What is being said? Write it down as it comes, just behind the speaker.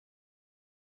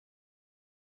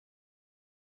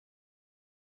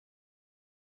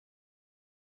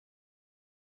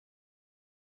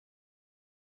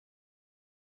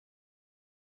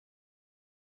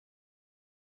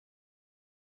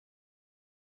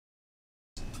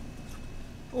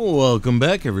Welcome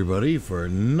back, everybody, for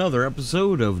another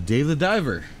episode of Dave the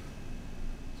Diver.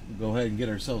 So we'll go ahead and get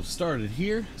ourselves started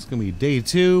here. It's going to be day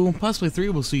 2, possibly 3.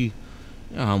 We'll see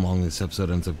how long this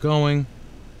episode ends up going.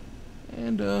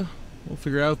 And we'll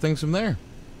figure out things from there.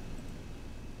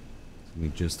 Give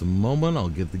me just a moment. I'll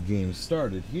get the game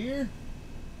started here.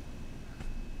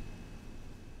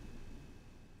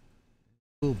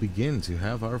 We'll begin to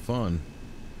have our fun.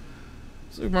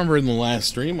 So remember in the last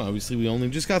stream, obviously we only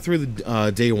just got through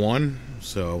the day 1,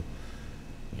 so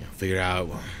figured out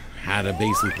how to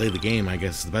basically play the game, I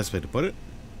guess is the best way to put it.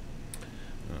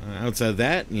 Outside of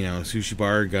that, Sushi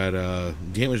Bar got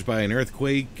damaged by an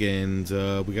earthquake, and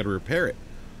we got to repair it.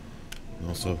 We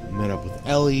also met up with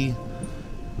Ellie,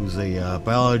 who's a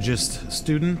biologist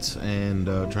student, and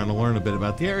trying to learn a bit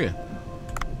about the area.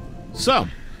 So,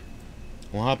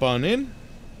 we'll hop on in,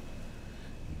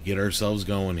 get ourselves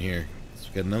going here.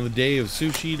 Got another day of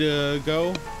sushi to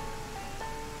go.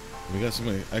 We got some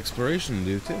exploration to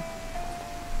do too.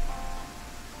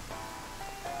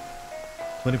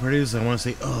 Plenty of parties I want to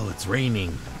say, oh, it's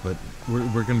raining, but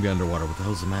we're gonna be underwater. What the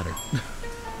hell's the matter?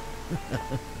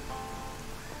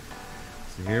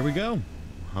 So here we go.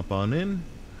 Hop on in,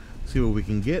 see what we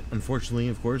can get. Unfortunately,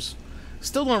 of course,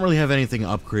 still don't really have anything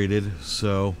upgraded,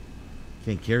 so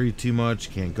can't carry too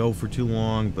much, can't go for too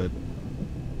long, but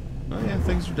oh yeah,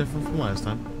 things are different from last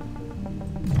time.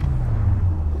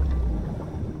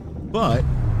 But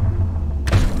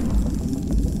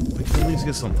we can at least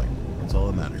get something. That's all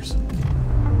that matters.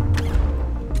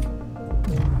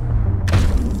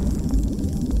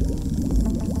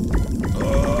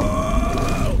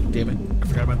 Oh, damn it. I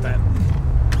forgot about that.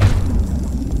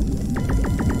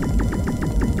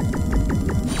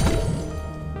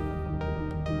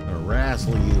 I'm gonna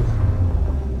wrestle you.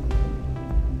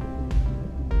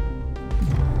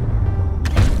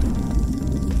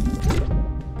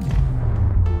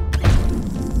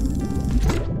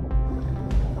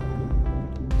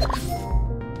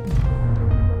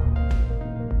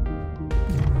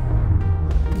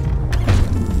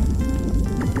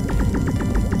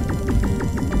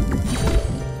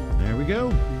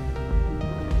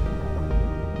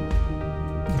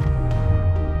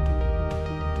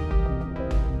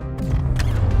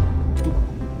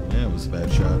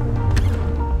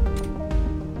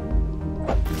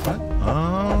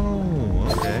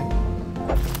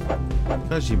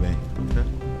 Okay.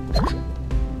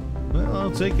 Well,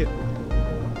 I'll take it. I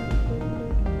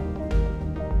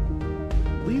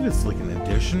believe it's like an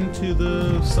addition to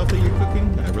the stuff that you're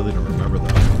cooking. I really don't remember though.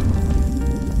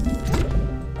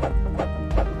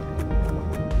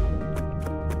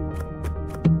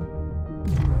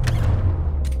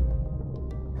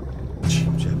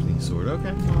 Cheap Japanese sword.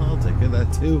 Okay, well, I'll take it.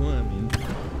 That too. I mean.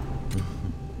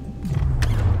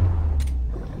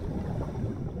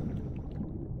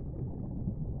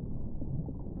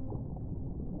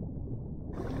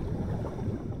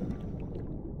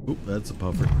 Oop, that's a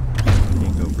puffer.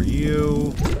 Can't go for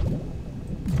you.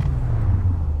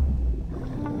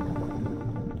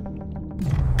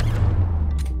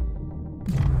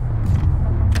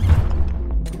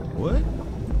 What?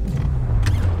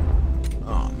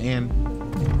 Oh man.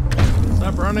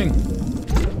 Stop running.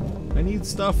 I need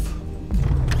stuff.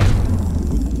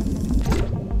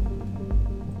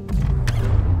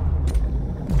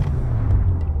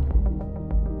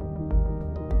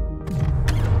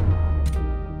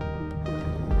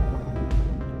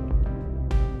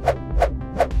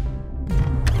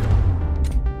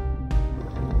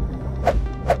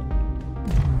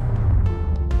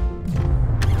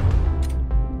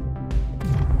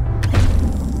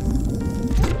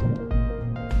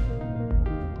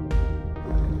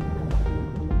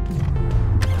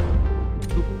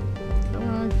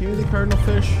 Cardinal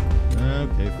fish?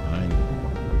 Okay, fine.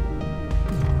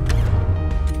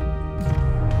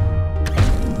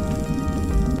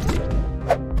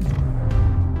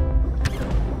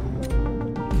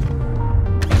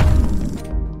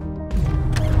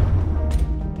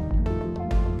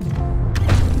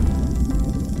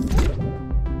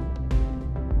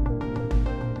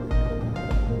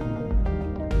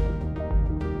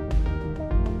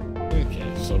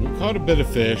 Okay, so we caught a bit of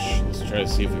fish. Let's try to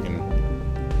see if we can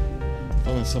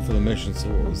stuff for the mission. So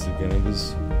what was it again? It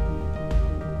was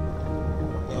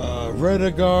red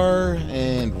agar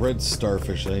and red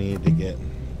starfish that I needed to get.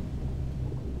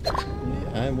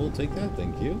 Yeah, I will take that,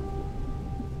 thank you.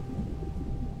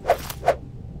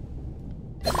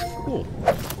 Cool.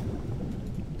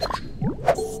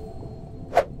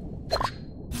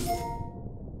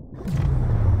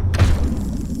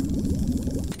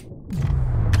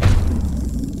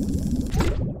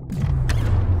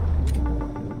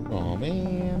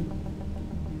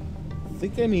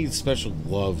 think I need special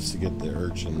gloves to get the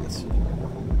urchins.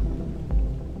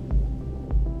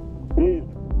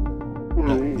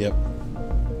 Yep.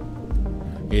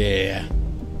 Yeah.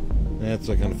 That's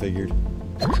what I kind of figured. I'm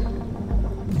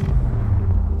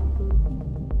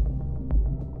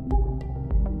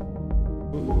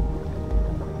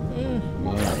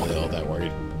not really all that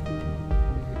worried.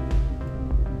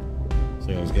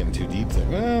 So I was getting too deep there.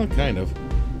 Well, kind of.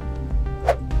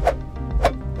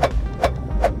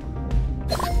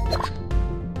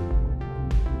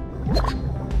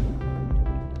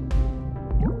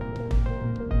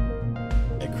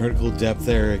 At critical depth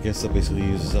there, I guess that basically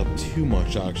uses up too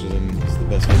much oxygen, is the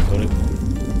best way to put it.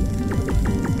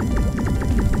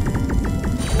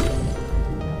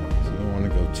 So you don't want to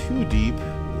go too deep.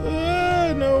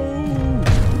 No!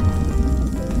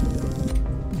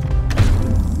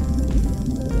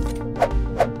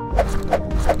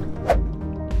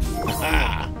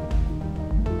 Ah!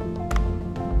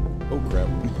 Oh crap.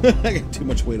 I got too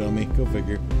much weight on me. Go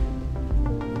figure.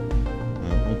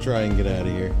 We'll try and get out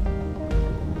of here.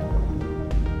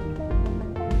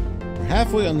 We're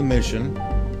halfway on the mission.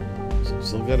 So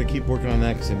still got to keep working on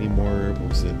that because I need more, what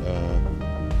was it?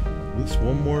 At least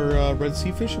one more red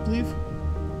sea fish, I believe.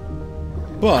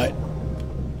 But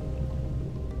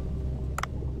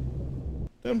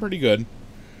done pretty good.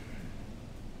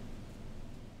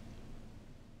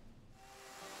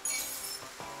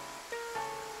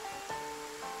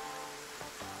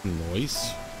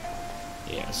 Nice.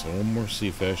 Yeah, so one more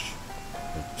sea fish.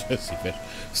 Sea fish.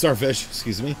 Starfish,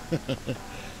 excuse me. I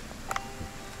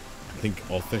think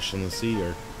all fish in the sea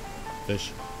are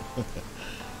fish.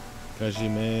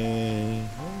 Kajime.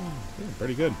 Oh, yeah,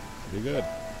 pretty good. Pretty good.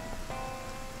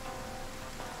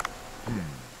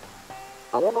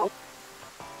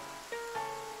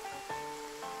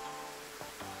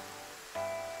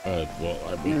 Well,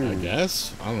 I mean, I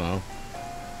guess. I don't know.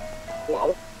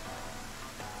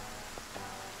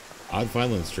 Odd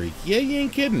violent streak. Yeah, you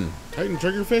ain't kidding. Titan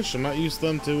triggerfish. I'm not used to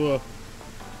them to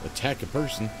attack a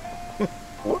person.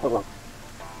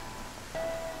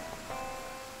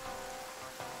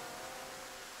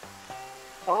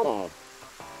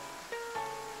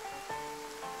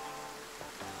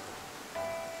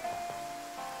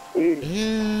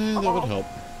 Yeah, that would help.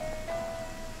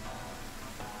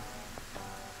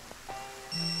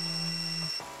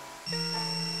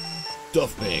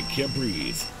 Duffman can't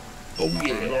breathe. Oh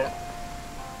yeah.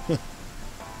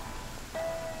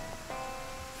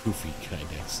 Poofy kind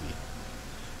actually.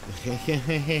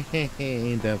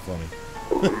 Ain't that funny?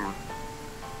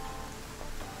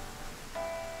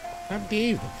 I'm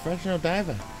Dave, the professional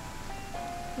diver.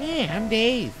 Yeah, I'm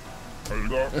Dave.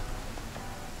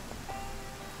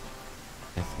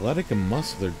 Athletic and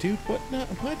muscular, dude. What? Not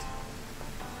what?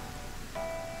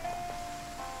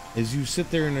 As you sit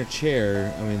there in a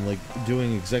chair, I mean, like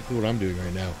doing exactly what I'm doing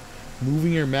right now,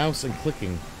 moving your mouse and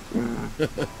clicking.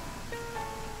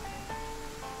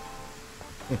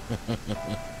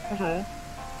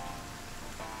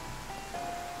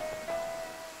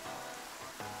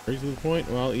 Right to the point?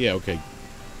 Well, yeah, okay.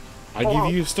 I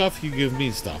give you stuff, you give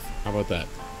me stuff. How about that?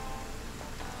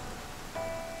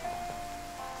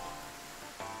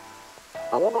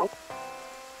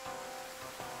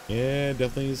 Yeah,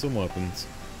 definitely need some weapons.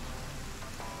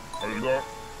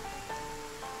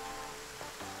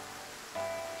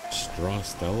 Straw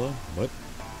Stella? What?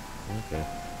 Okay.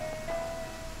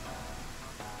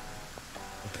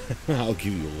 I'll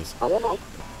give you a listen.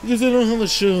 Because I don't have a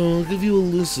show, I'll give you a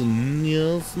listen.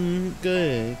 Yes,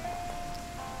 okay.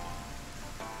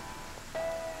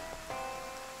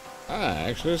 I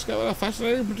actually discovered a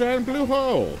fascinating giant blue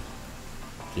hole.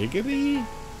 Giggity?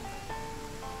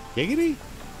 Giggity?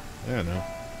 I don't know.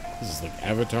 This is like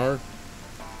Avatar.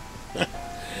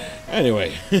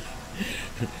 Anyway.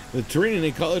 The terrain and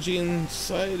ecology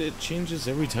inside it changes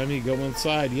every time you go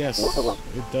inside. Yes,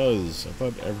 it does. I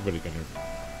thought everybody kind of...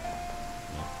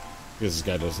 because this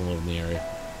guy doesn't live in the area.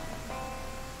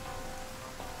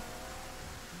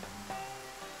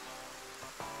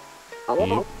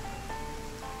 Yep.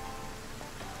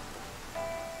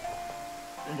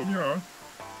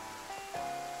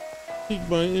 Piqued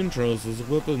my interest as a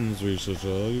weapons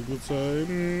researcher, you could say.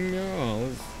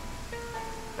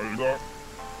 Yes.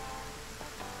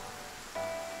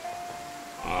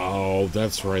 Oh,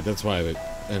 that's right. That's why I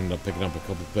ended up picking up a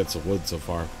couple bits of wood so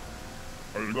far.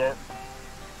 There's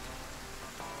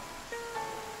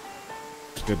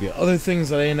gonna be other things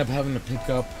that I end up having to pick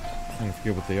up. I can't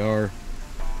forget what they are.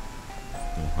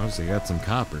 Well, obviously, I got some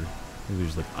copper. Maybe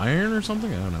there's like iron or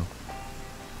something? I don't know.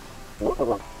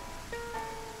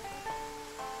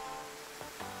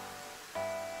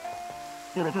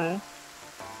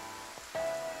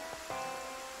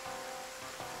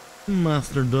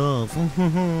 Master Duff.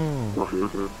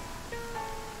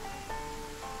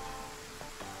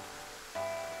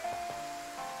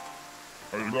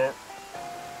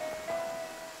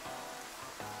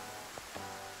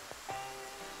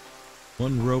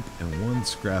 One rope and one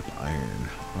scrap iron.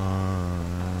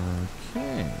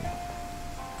 Okay.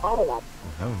 I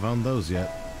haven't found those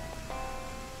yet.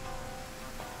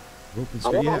 Rope and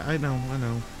scrap. Yeah, I know.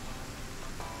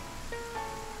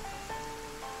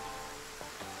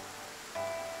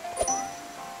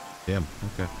 Damn,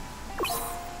 okay.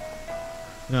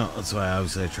 No, that's why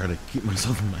obviously I try to keep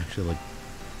myself from actually, like,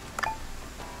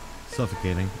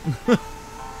 suffocating.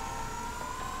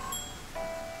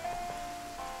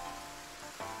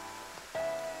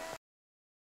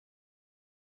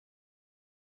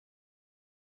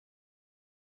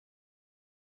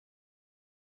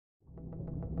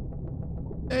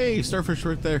 Hey, starfish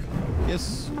right there.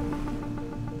 Yes.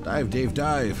 Dive, Dave,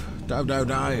 dive. Dive, dive,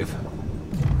 dive.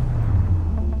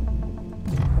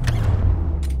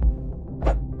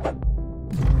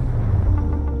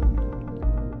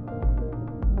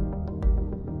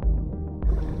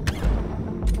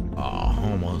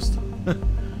 Almost. Hey,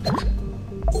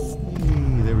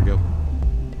 there we go.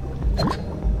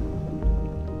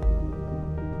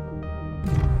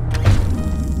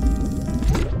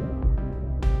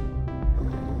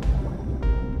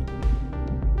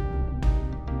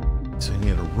 So I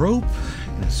need a rope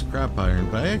and a scrap iron,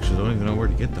 but I actually don't even know where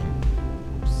to get them.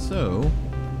 So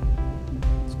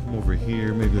let's come over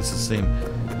here. Maybe it's the same.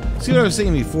 See what I was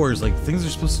saying before is like things are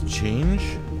supposed to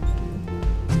change,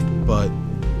 but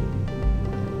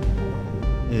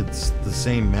it's the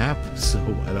same map, so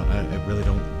I really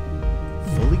don't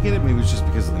fully get it. Maybe it's just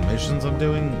because of the missions I'm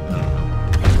doing. I don't know.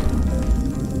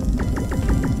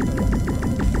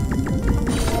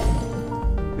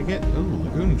 I get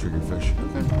lagoon triggerfish.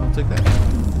 Okay, I'll take that.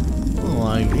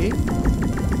 Like it.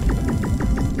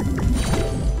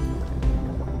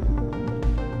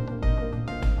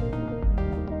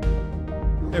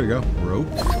 There we go. Rope.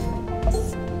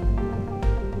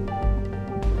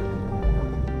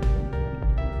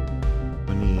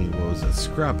 That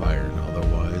scrap iron,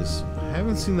 otherwise I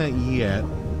haven't seen that yet.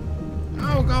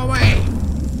 Oh, go away!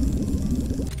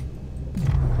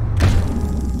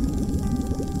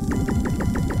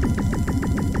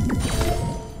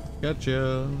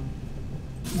 Gotcha.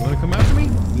 You wanna come after me?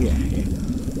 Yeah.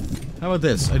 How about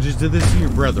this? I just did this to your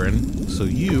brethren, so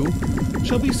you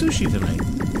shall be sushi tonight.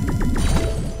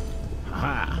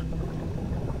 Ha!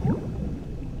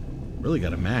 Really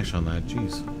got a mash on that,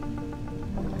 jeez.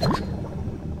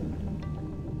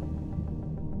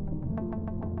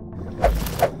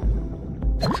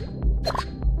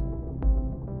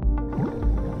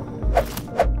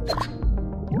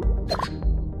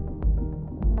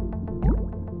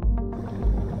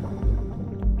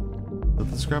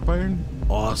 Scrap iron?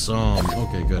 Awesome.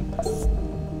 Okay, good.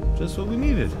 Just what we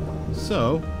needed.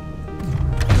 So,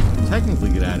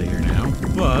 technically get out of here now,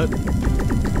 but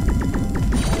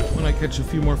when I catch a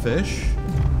few more fish,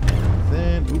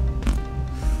 then... Oop,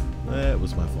 that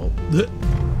was my fault. And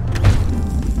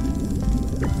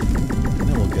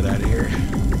then we'll get out of here.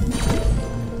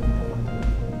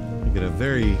 We get a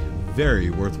very,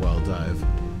 very worthwhile dive.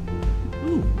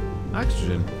 Ooh,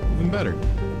 oxygen. Even better.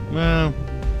 Well...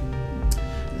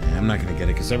 I'm not gonna get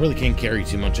it because I really can't carry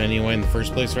too much anyway in the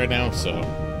first place right now, so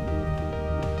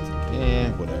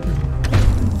whatever.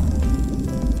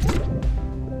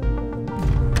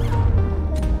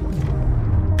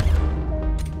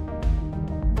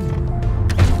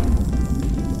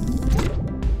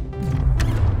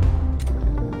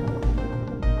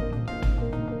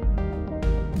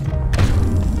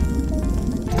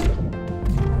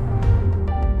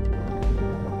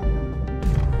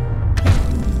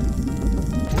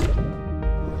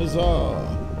 Huzzah!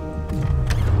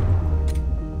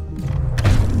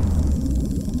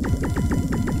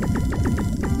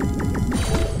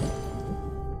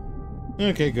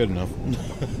 Okay, good enough.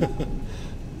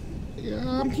 Yeah,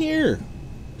 I'm here.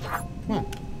 Come on.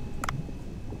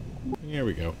 Here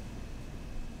we go.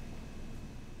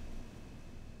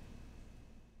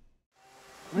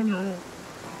 I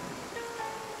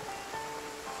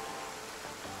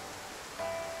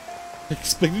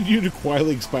expected you to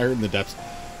quietly expire in the depths.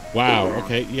 Wow,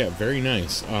 okay, yeah, very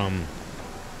nice.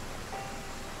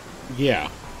 Yeah.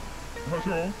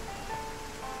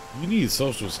 You need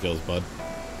social skills, bud.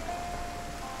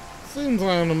 Seems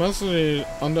I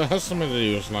underestimated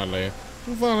you slightly.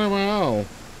 Very well.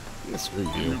 Yeah, screw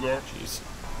you. Jeez.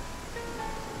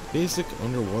 Basic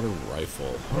underwater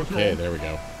rifle. Okay, there we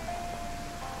go.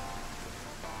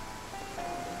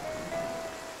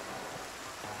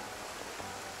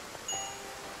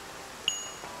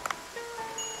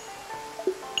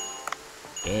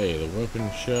 Okay, the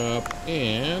weapon shop,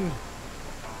 and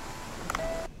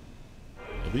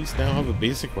at least now have a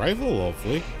basic rifle,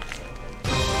 hopefully.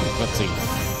 Cutscene.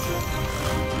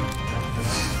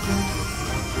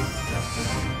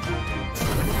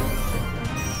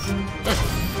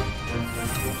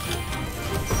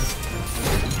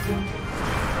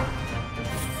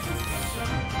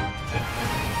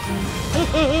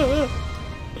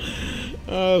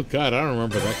 Oh god, I don't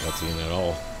remember that cutscene at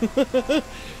all.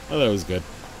 Oh, that was good.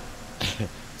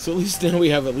 So at least now we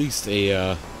have at least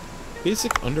a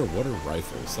basic underwater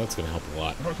rifle, so that's gonna help a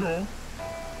lot.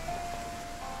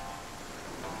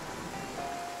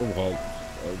 Well,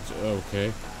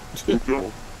 okay.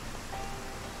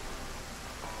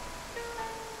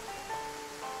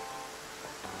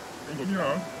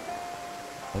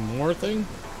 One more thing?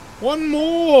 One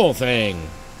more thing!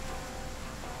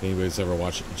 Anybody's ever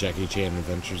watched Jackie Chan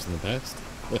Adventures in the past?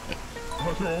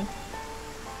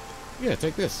 Yeah,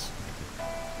 take this.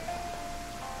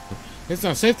 It's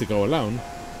not safe to go alone.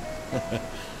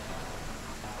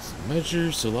 Some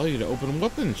measures allow you to open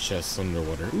weapon chests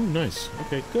underwater. Ooh, nice.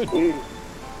 Okay, good.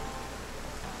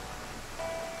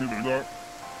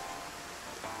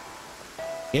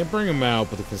 Can't bring them out,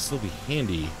 but it can still be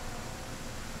handy.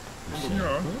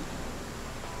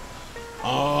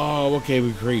 Oh, okay,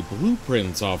 we create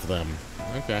blueprints off them.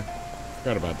 Okay,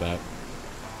 forgot about that.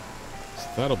 So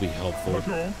that'll be helpful.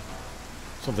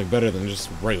 Something better than just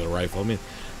a regular rifle. I mean,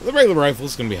 the regular rifle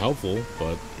is going to be helpful,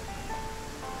 but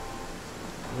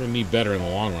we're going to need better in the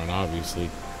long run, obviously.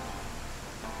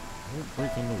 Won't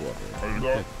break on the water.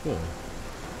 Okay, cool.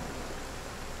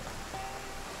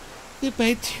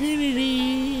 Goodbye,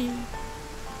 Trinity!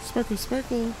 Sparkle,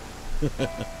 sparkle!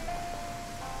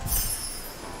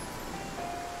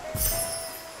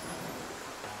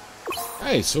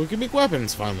 Hey, so we can make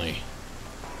weapons, finally.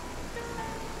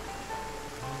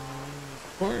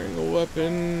 Acquiring a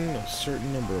weapon a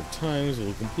certain number of times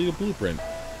will complete a blueprint.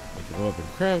 Making the weapon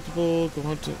craftable,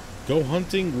 go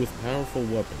hunting with powerful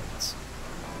weapons.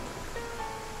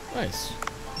 Nice.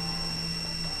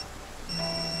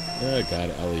 Oh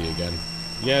god, Ellie again.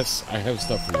 Yes, I have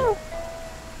stuff for you.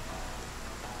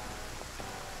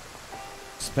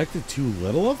 Expected too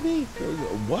little of me?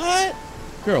 What?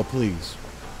 Girl, please.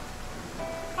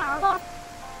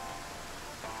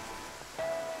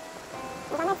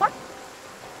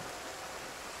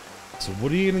 So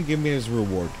what are you gonna give me as a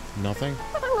reward? Nothing?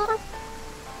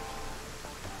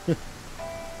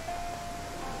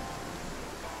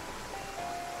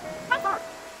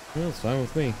 Well, it's fine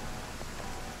with me.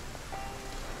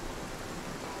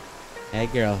 Hey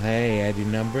girl, hey, add your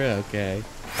number? Okay.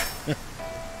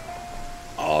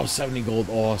 Oh, 70 gold,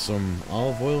 awesome.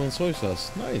 Olive oil and soy sauce,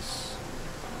 nice.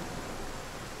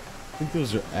 I think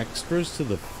those are extras to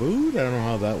the food? I don't know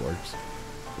how that works.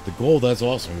 But the gold, that's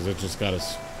awesome, because it just got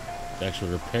us to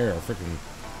actually repair a freaking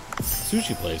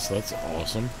sushi place. So that's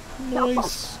awesome.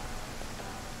 Nice.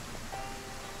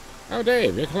 Oh,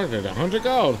 Dave, you collected 100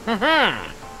 gold.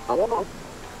 Ha-ha! Should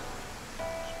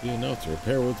be enough to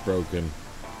repair what's broken.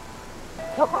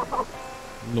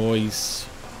 Nice.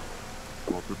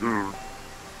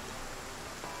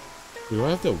 Do I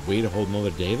have to wait a whole nother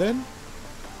day then?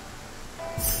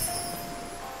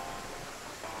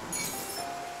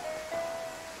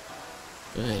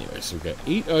 Anyway, so we've got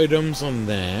 8 items on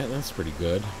that. That's pretty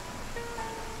good.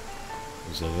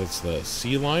 So that's the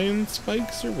sea lion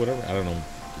spikes or whatever. I don't know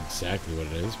exactly what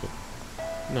it is, but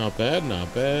not bad,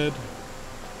 not bad.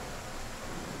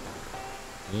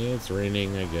 Yeah, it's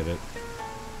raining, I get it.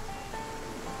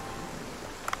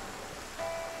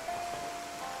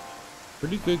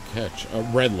 Pretty good catch. A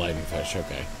red lionfish,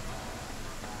 okay.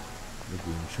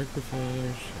 Lagoon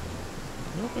triggerfish.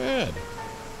 Not bad.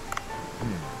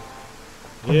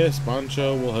 Yes,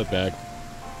 Pancho, we'll head back.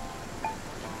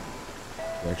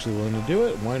 We're actually willing to do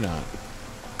it? Why not?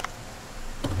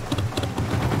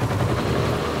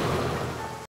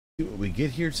 See what we get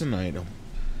here tonight.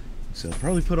 So I'll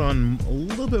probably put on a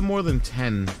little bit more than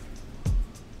 10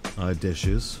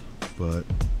 dishes, but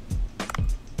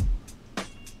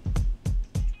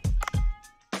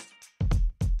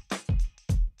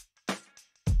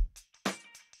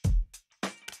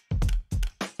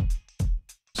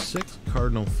six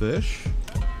cardinal fish.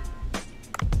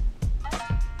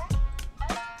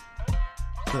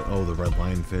 Oh, the red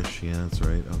lionfish. Yeah, that's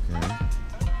right. Okay.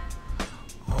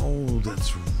 Oh,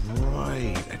 that's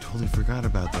right. I totally forgot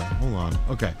about that. Hold on.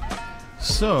 Okay.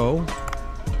 So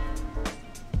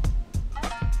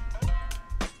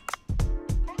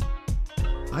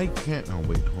I can't. Oh,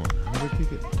 wait. Hold on. How do I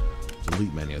take it?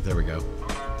 Delete menu. There we go.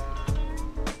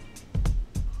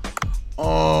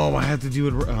 Oh, I have to do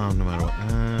it. No matter what.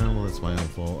 Well, that's my own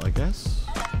fault, I guess.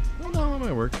 Well, no, that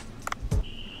might work.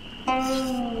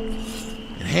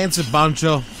 Enhance it,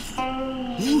 Bancho.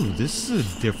 Ooh, this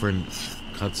is a different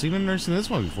cutscene. I've never seen this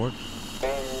one before.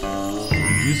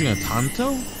 Using a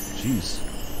Tanto? Jeez.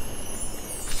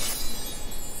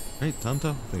 Right,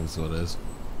 Tanto? I think that's what it is.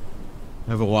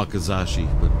 I have a Wakizashi,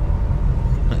 but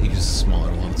not use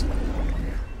smaller ones.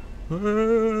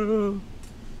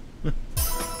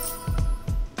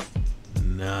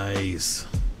 Nice.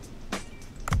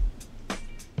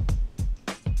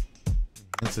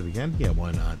 That's it again? Yeah,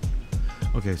 why not?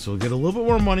 Okay, so we'll get a little bit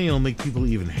more money and it'll make people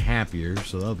even happier,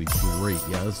 so that'll be great.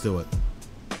 Yeah, let's do it.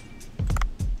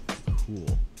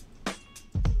 Cool.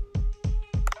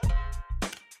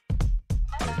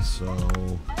 Okay, so...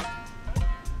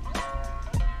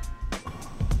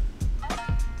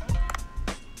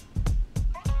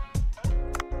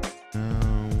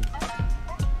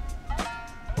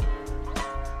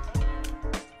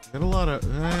 got a lot of...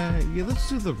 yeah, let's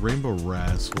do the Rainbow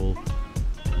Rascal.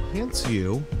 Enhance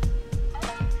you.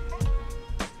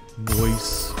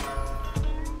 Voice.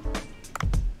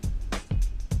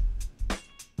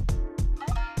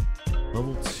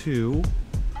 Level 2.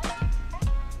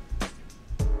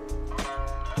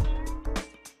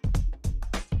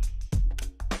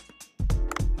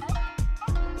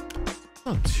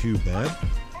 Not too bad.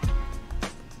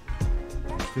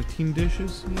 15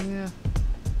 dishes? Yeah.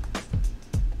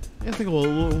 I think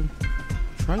we'll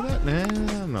try that.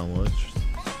 Nah, no, let's just...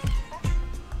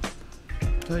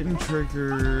 Titan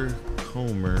Trigger,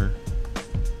 Comer.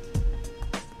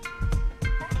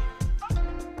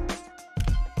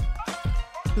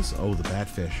 This, oh, the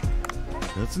Batfish.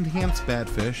 Let's enhance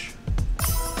Batfish.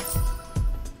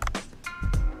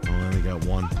 Oh, I only got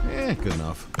one. Good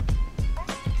enough.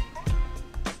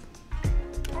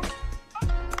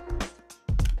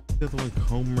 The other one,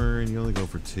 Comer, and you only go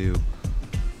for 2.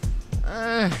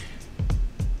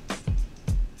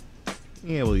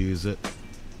 Yeah, we'll use it.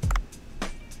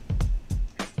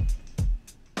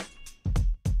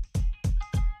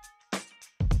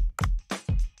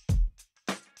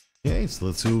 Okay, so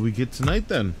let's see what we get tonight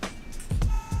then.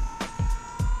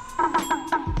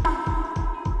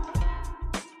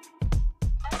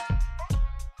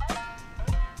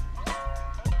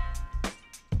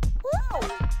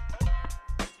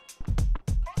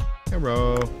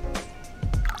 Hello.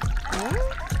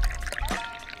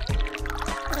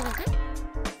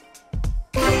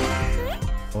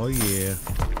 Oh yeah.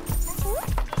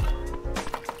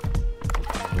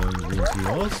 Going green tea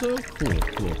also? Cool,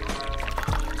 cool.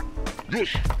 Go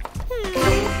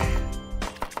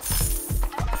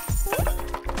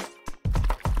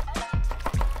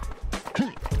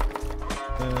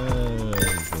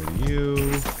to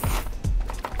you.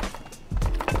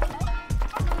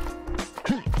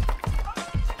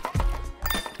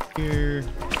 Here.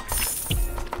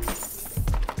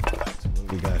 So what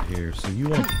we got here? So you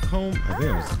want the comb? I think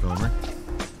it was the Comer.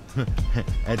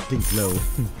 I think low.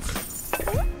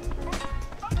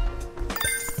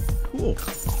 Cool.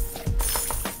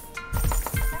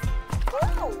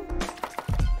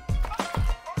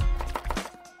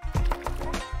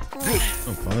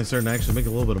 Oh, finally starting to actually make a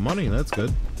little bit of money. That's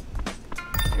good.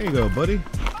 There you go, buddy.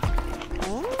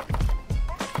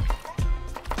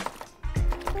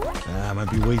 I might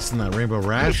be wasting that Rainbow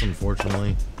Rash,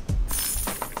 unfortunately.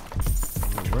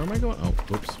 Where am I going? Oh,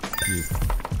 whoops. You.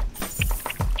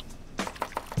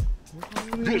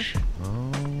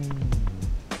 Oh.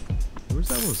 Where's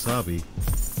that wasabi?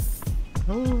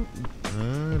 Oh,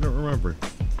 I don't remember.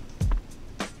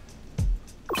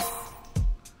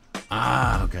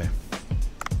 Ah, okay.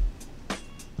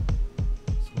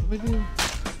 So what do I do?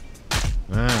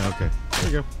 Ah, okay. There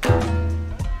you go.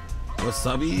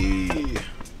 Wasabi!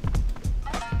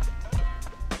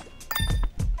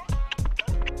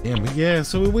 Damn, but yeah,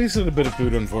 so we wasted a bit of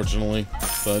food, unfortunately.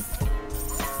 But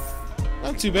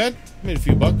not too bad. Made a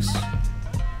few bucks.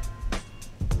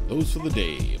 Those for the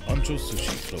day. Bancho sushi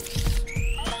floats.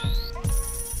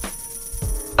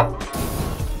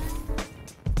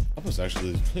 That was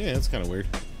actually... yeah, that's kind of weird.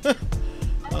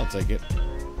 I'll take it.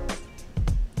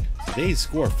 Today's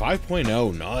score,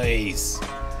 5.0. Nice.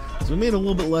 So we made a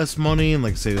little bit less money, and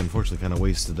like I say, unfortunately kind of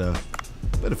wasted a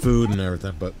bit of food and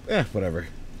everything, but whatever.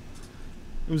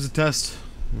 It was a test.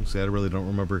 I really don't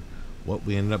remember what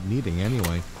we ended up needing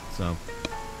anyway, so...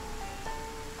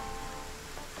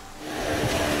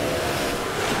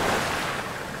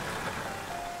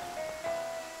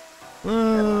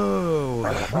 Oh,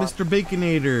 Mr.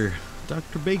 Baconator,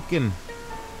 Dr. Bacon.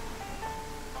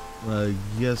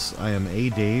 Yes, I am a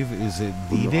Dave. Is it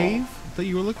the Dave that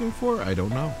you were looking for? I don't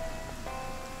know.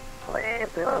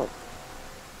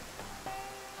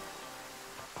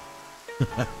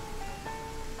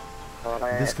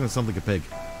 This kind of sounds like a pig.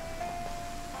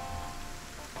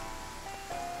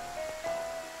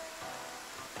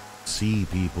 Sea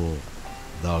people.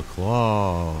 The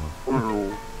claw.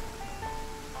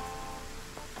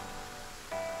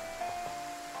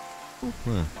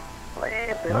 Huh.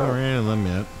 Never ran into them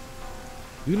yet.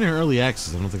 Even in early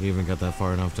access, I don't think I even got that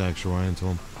far enough to actually run into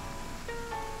them.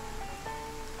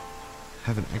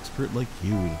 Have an expert like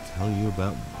you to tell you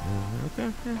about.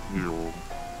 Okay.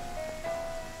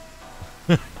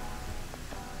 I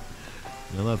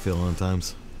know that feeling at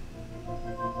times.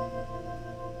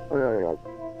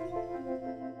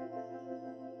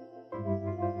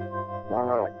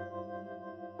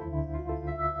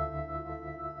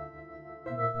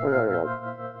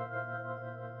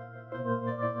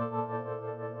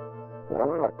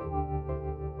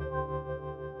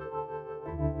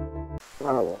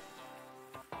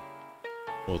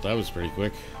 Well, that was pretty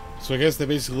quick. So I guess they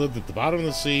basically lived at the bottom of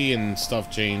the sea and stuff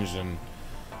changed and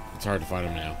it's hard to find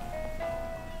them now.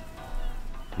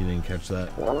 You didn't catch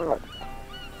that? Well,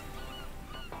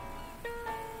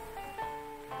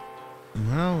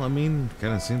 I mean,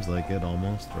 kind of seems like it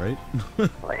almost, right?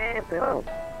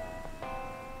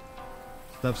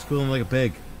 Stop squealing like a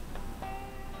pig.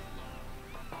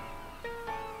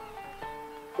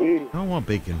 I don't want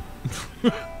bacon.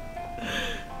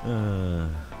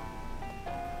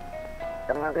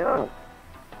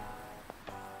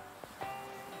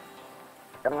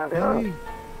 Hey.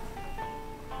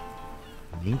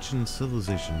 An ancient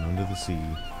civilization under the sea.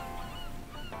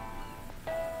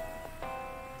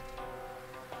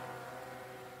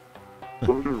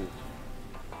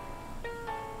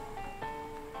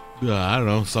 I don't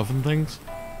know, stuffing things?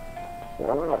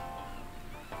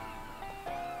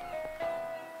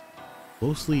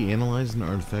 Closely analyzed an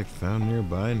artifact found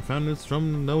nearby and found it's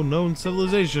from no known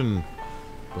civilization.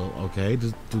 Well, okay,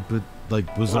 but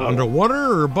like, was it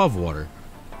underwater or above water?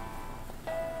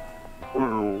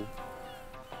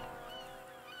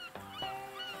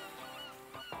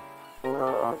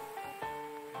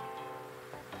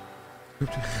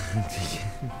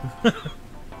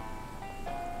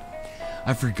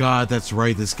 I forgot, that's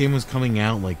right, this game was coming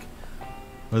out like,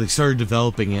 or they started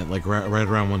developing it like right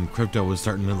around when crypto was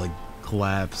starting to like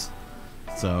collapse.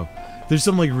 So there's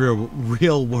some like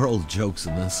real world jokes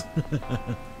in this.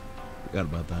 Forgot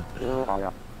about that.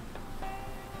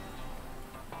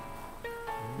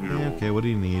 Yeah, okay, what do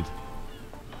you need?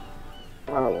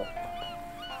 70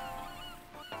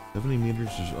 meters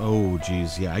is, oh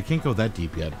geez, yeah, I can't go that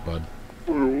deep yet, bud.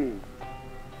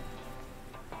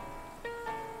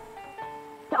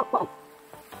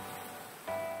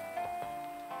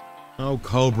 Oh,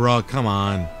 Cobra, come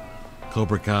on.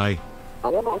 Cobra Kai.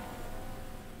 Oh,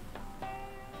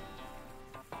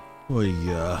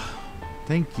 yeah.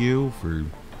 Thank you for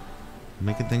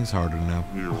making things harder now.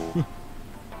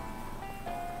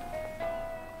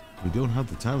 We don't have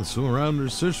the time to swim around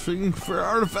and search for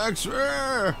artifacts.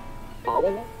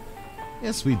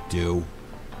 Yes, we do.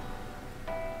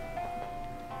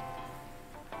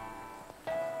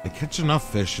 I catch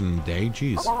enough fish in a day,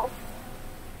 jeez.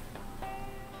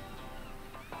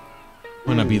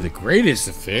 Might not be the greatest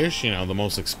of fish, you know, the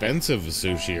most expensive of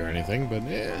sushi or anything, but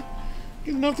yeah,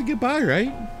 get enough to get by,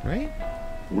 right? Right?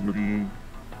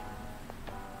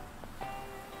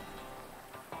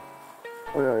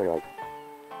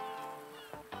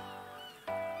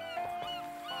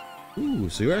 Ooh,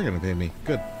 so you are gonna pay me.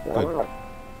 Good, good.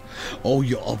 Oh,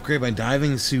 you upgrade my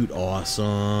diving suit.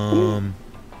 Awesome.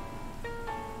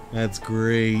 That's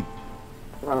great.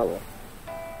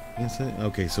 Is it?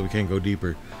 Okay, so we can't go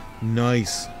deeper.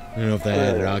 Nice. I don't know if that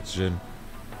added oxygen.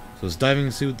 So it's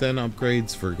diving suit then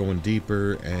upgrades for going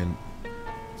deeper, and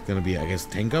it's gonna be, I guess,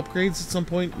 tank upgrades at some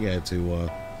point. Yeah, to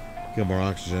get more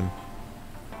oxygen.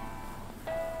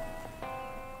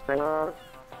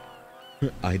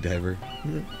 Eye diver.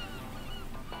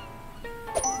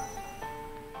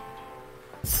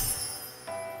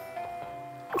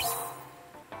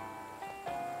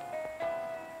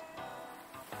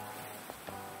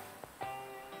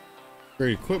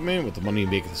 Great equipment with the money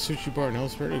to make the sushi bar and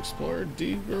elsewhere to explore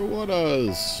deeper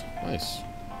waters. Nice.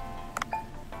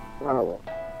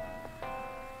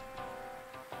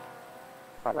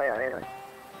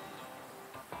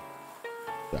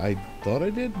 I thought I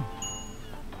did.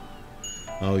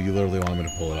 Oh, you literally want me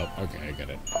to pull it up. Okay, I get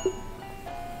it.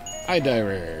 Eye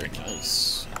diver.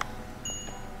 Nice.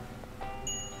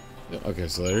 Okay,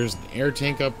 so there's an air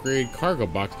tank upgrade, cargo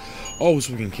box. Oh,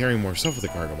 so we can carry more stuff with the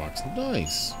cargo box.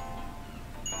 Nice.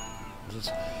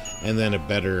 And then a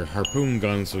better harpoon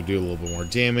gun, so do a little bit more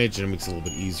damage, and it makes it a little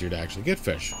bit easier to actually get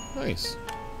fish. Nice.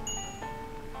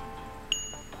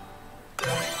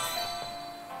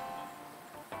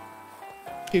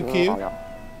 Cute, cute.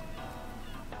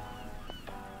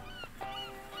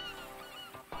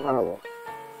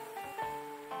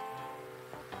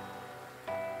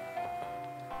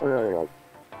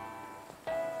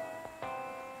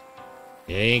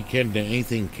 You ain't kidding,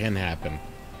 anything can happen.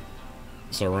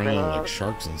 Start running like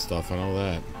sharks and stuff and all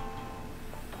that.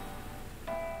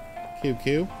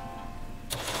 QQ.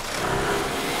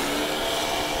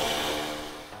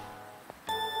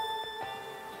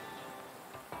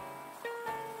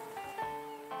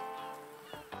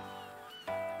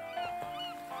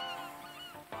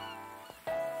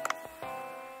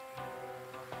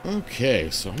 Okay,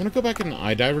 so I'm gonna go back in the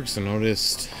iDiver because I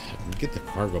noticed I can get the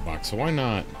cargo box, so why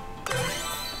not?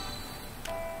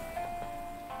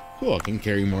 Cool, I can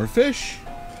carry more fish.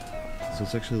 So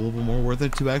it's actually a little bit more worth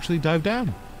it to actually dive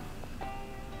down.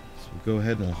 So we'll go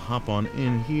ahead and we'll hop on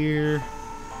in here.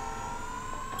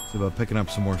 See about picking up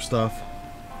some more stuff.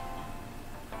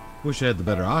 Wish I had the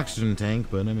better oxygen tank,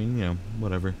 but I mean, you know,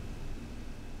 whatever.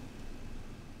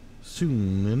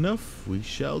 Soon enough, we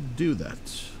shall do that.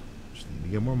 Just need to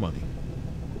get more money.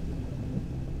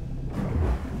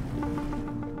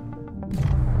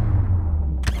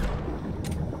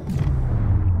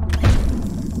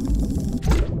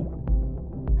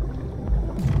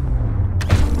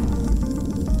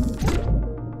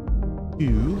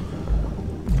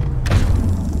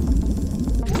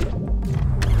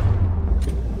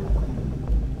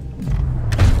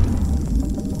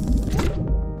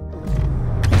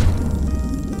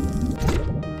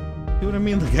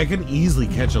 I can easily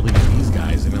catch at least these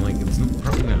guys. I mean, like, it's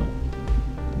probably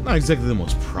not exactly the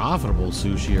most profitable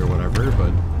sushi or whatever,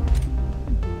 but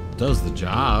does the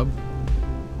job.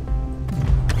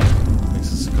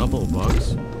 Makes us a couple of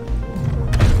bucks.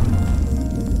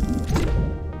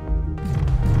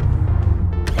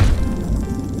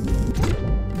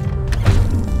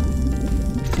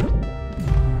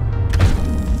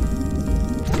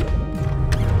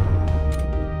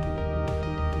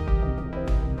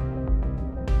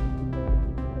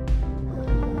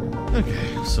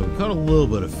 Okay, so we caught a little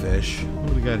bit of fish. What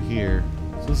do we got here?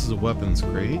 So this is a weapons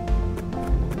crate.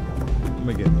 What am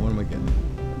I getting? What am I getting?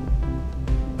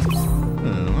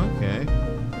 Oh, okay.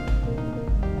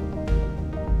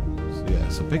 So yeah,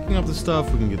 so picking up the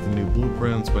stuff, we can get the new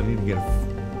blueprints, but I need to get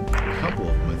a couple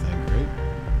of them, I think, right?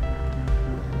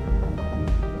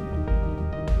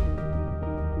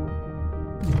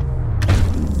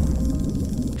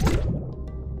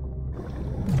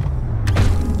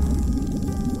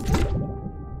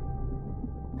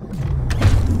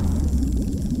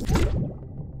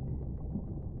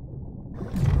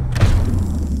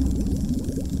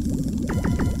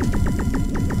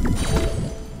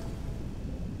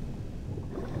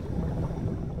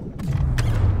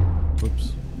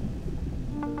 Whoops.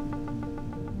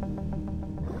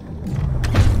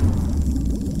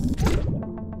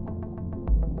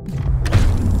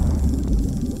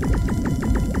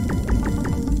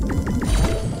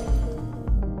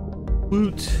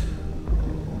 Woot.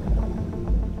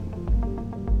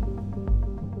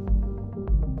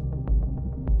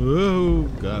 Oh,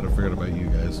 God, I forgot about you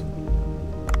guys.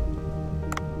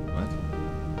 What?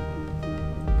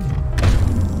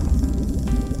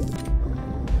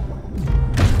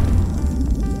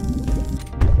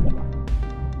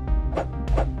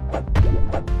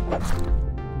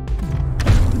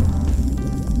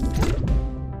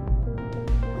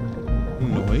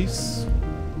 Nice. So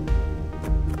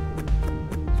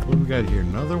what do we got here?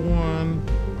 Another one.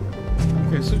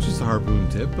 Okay, so it's just a harpoon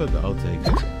tip, but I'll take it.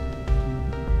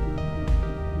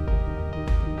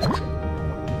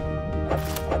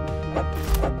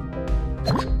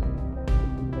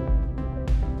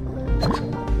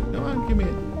 Come on, give me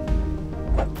it.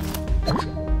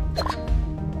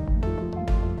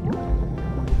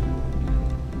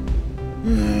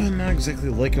 Not exactly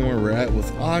liking where we're at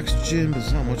with oxygen, but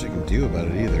there's not much I can do about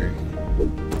it either.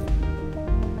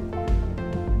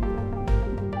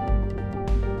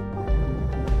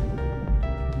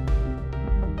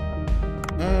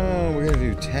 Oh, we're gonna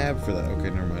do tab for that. Okay,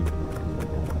 never mind.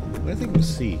 What I think was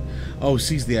C. Oh,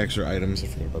 C's the extra items. I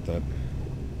forgot about that.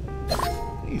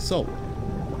 Hey, salt.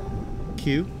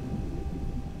 Q.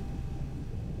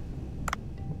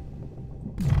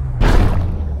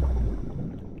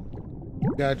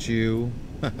 Got you.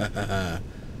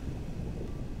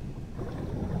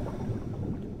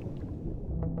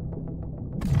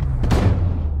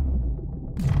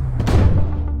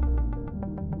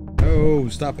 Oh,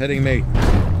 stop hitting me.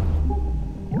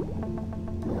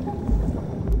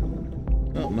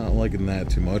 liking that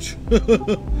too much.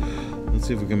 Let's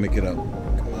see if we can make it up.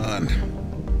 Come on.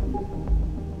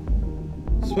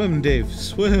 Swim, Dave.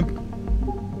 Swim.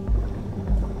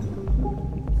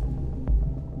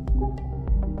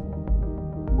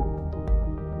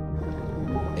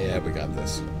 Yeah, we got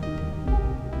this.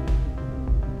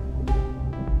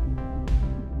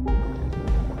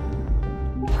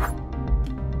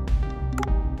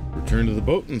 Return to the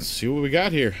boat and see what we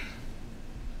got here.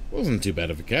 Wasn't too bad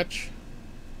of a catch.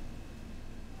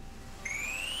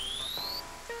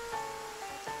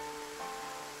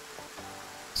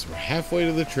 So we're halfway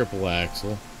to the triple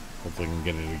axle. Hopefully we can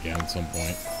get it again at some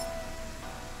point.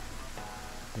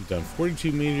 We've done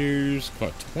 42 meters,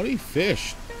 caught 20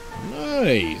 fish.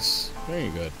 Nice. Very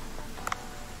good.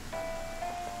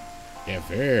 Yeah,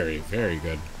 very, very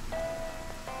good.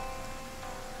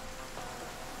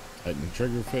 Tighten the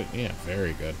trigger fit. Yeah,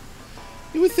 very good.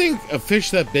 You would think a fish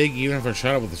that big, even if I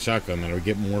shot it with a shotgun, that I would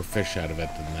get more fish out of it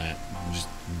than that. Just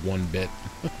one bit.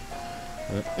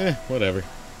 Whatever.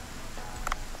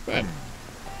 But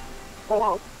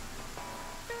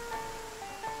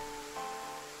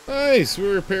nice. We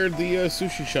repaired the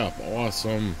sushi shop.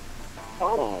 Awesome.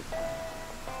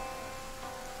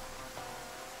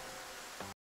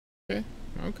 Okay.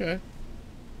 Okay.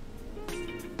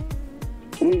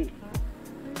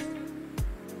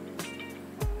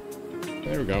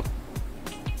 There we go.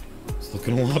 It's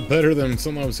looking a lot better than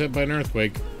something that was hit by an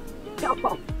earthquake.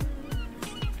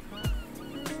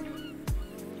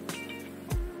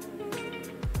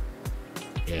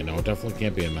 Yeah, no, it definitely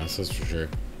can't be a mess, that's for sure.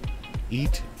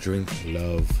 Eat, drink,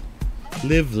 love.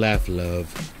 Live, laugh,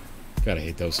 love. Gotta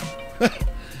hate those. Well,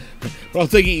 I'll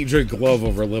take eat, drink, love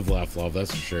over live, laugh, love,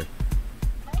 that's for sure.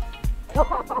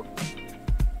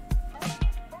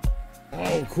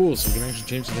 Oh, cool, so we can actually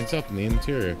change things up in the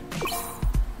interior.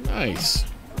 Nice.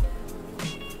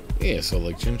 Yeah, so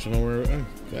like changing over.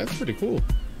 That's pretty cool.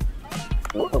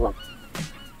 But what?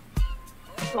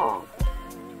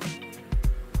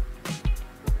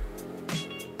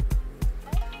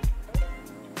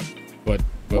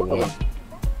 Well,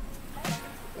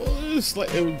 it's like,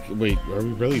 wait, are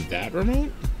we really that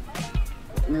remote?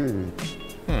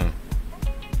 Huh.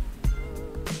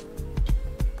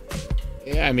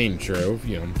 Yeah, I mean, true.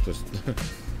 You know, just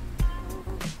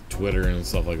Twitter and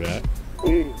stuff like that.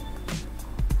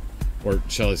 Or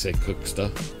shall I say cook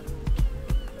stuff?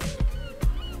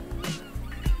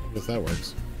 I guess that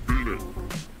works.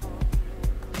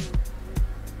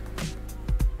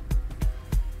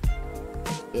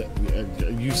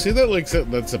 You say that like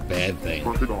that's a bad thing.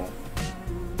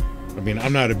 I mean,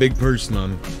 I'm not a big person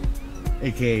on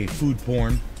aka food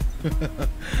porn.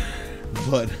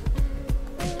 But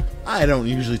I don't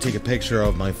usually take a picture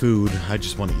of my food. I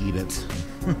just want to eat it.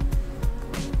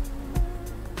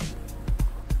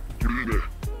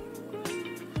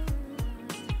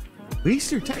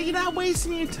 Waste your time. You're not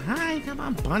wasting your time. Come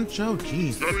on, Buncho.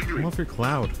 Jeez. Come off your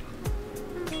cloud.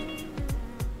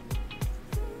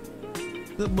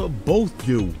 Both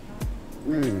do.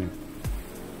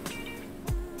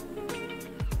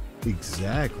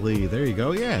 Exactly. There you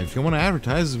go. Yeah, if you want to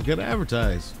advertise, we've got to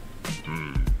advertise.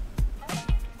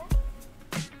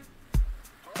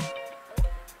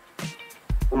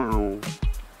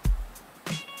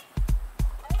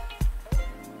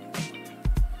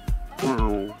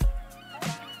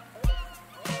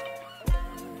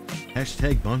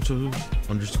 Hashtag Buncho _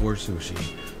 sushi.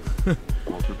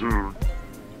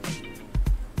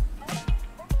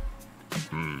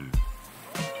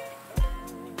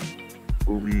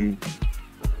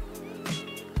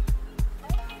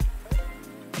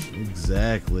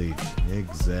 Exactly.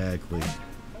 Exactly.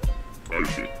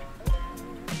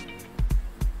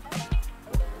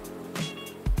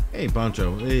 Hey,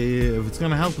 Buncho. If it's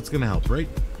gonna help, it's gonna help, right?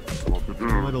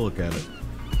 One way to look at it.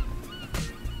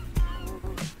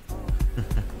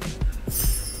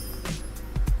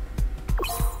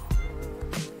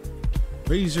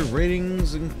 Raise your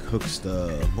ratings and cook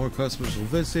stuff. More customers will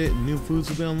visit, and new foods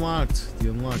will be unlocked. The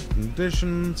unlocked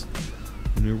conditions,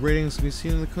 the new ratings can be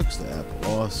seen in the Cook app.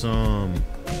 Awesome.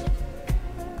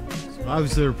 So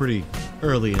obviously, we're pretty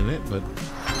early in it, but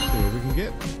let's see what we can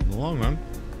get in the long run.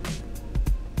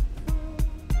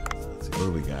 Let's see what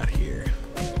do we got here.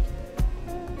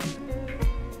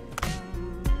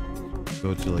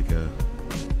 Go to like a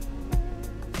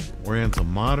Oriental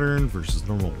Modern versus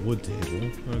normal wood table.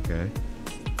 Okay.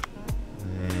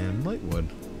 And light wood.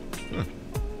 Huh.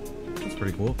 That's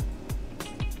pretty cool.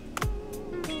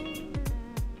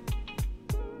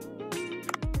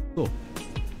 Cool.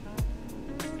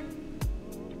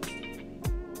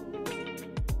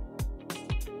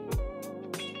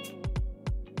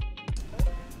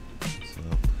 So,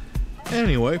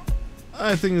 Anyway,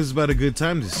 I think this is about a good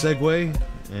time to segue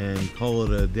and call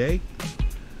it a day.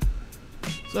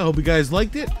 So I hope you guys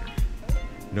liked it.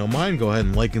 If you don't mind, go ahead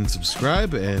and like and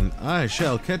subscribe, and I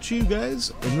shall catch you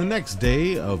guys in the next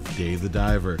day of Dave the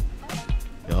Diver.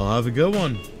 Y'all have a good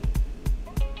one.